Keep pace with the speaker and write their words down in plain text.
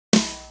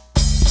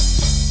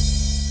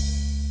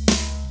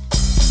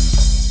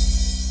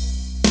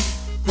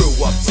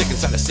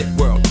sick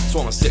world,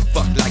 so I'm a sick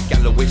fuck like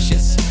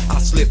Aloysius. I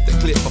slip the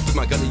clip up in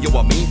my gun and yo,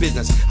 I mean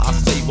business. I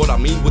say what I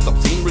mean with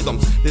obscene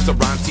rhythms. There's a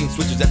rhyme scene,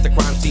 switches at the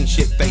crime scene.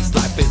 Shit face,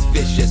 life is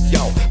vicious.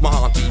 Yo, my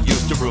auntie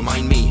used to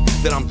remind me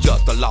that I'm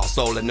just a lost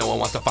soul and no one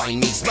wants to find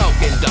me.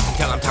 Smoking dust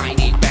until I'm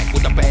tiny, back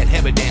with a bad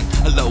habit and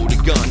a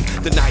loaded gun.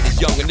 The night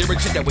is young and there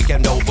is shit that we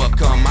can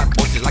overcome. My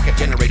voice is like a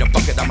generator,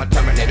 fuck it, I'm a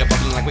Terminator,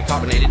 bubbling like we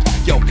carbonated.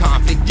 Yo,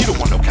 conflict, you don't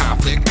want no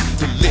conflict.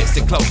 To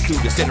listen close to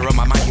the center of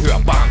my mind, you hear a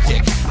bomb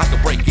tick. I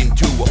can break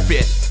into a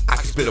fit, I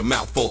can spit a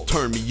mouthful,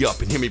 turn me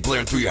up and hear me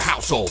blaring through your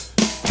household.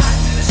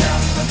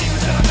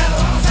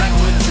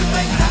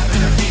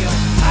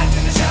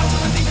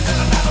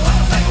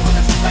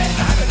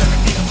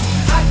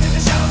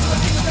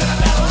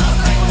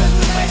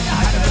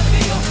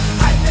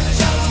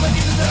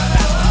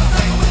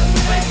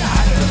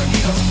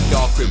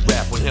 Y'all quit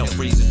rap when hell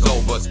freezes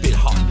over. Spit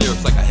hot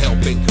lyrics like a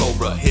hell-bent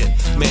cobra. Hit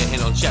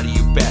manhandle chatter,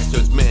 you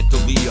bastards.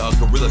 Mentally a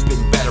gorilla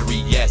spitting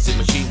battery acid.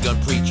 Machine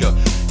gun preacher,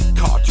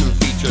 cartoon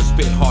feature.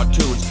 Spit hard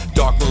tunes,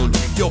 dark moon.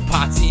 Yo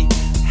Potsy,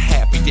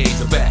 happy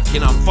days are back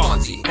and I'm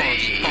Fonzie.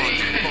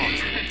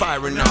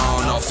 Firing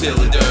on all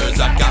cylinders.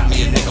 I got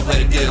me a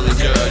nickel-plated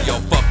Dillinger. Yo,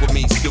 fuck with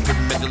me, stupid,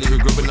 mentally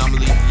regrouping. I'ma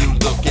leave you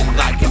looking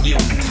like a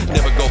mutant.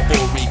 Never go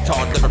full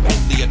retard, never pin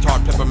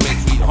leotard. Peppermint,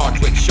 sweetheart,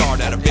 twig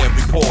shard out of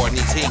every pore. And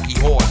these hinky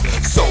whores,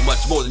 so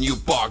much more than you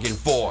bargained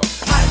for.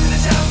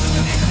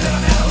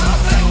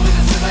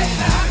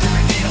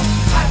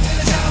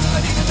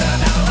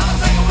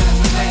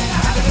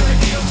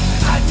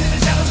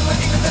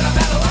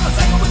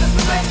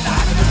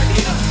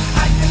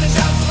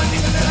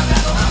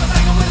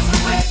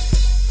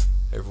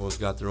 Everyone's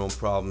got their own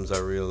problems, I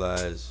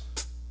realize.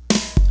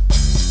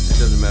 It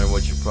doesn't matter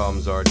what your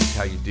problems are, just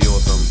how you deal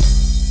with them.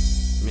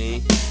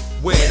 Me?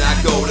 When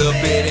I go to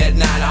bed at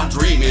night, I'm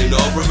dreaming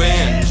of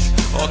revenge.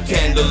 A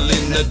candle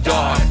in the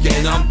dark,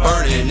 and I'm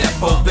burning at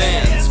both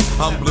ends.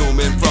 I'm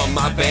blooming from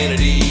my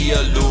vanity,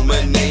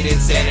 illuminating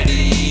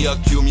sanity,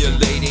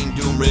 accumulating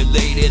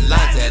doom-related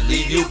lines that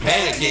leave you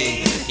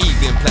panicking.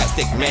 Even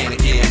plastic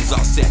mannequins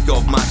are sick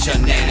of my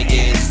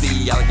shenanigans.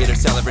 The alligator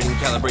celebrating,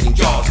 calibrating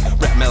jaws.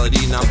 Rap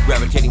melody and I'm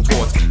gravitating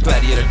towards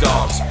gladiator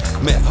dogs,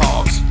 meth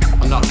hogs.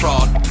 I'm not a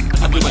fraud,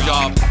 I do my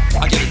job,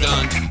 I get it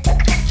done.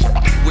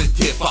 With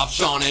hip-hop,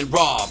 Sean and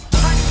Rob.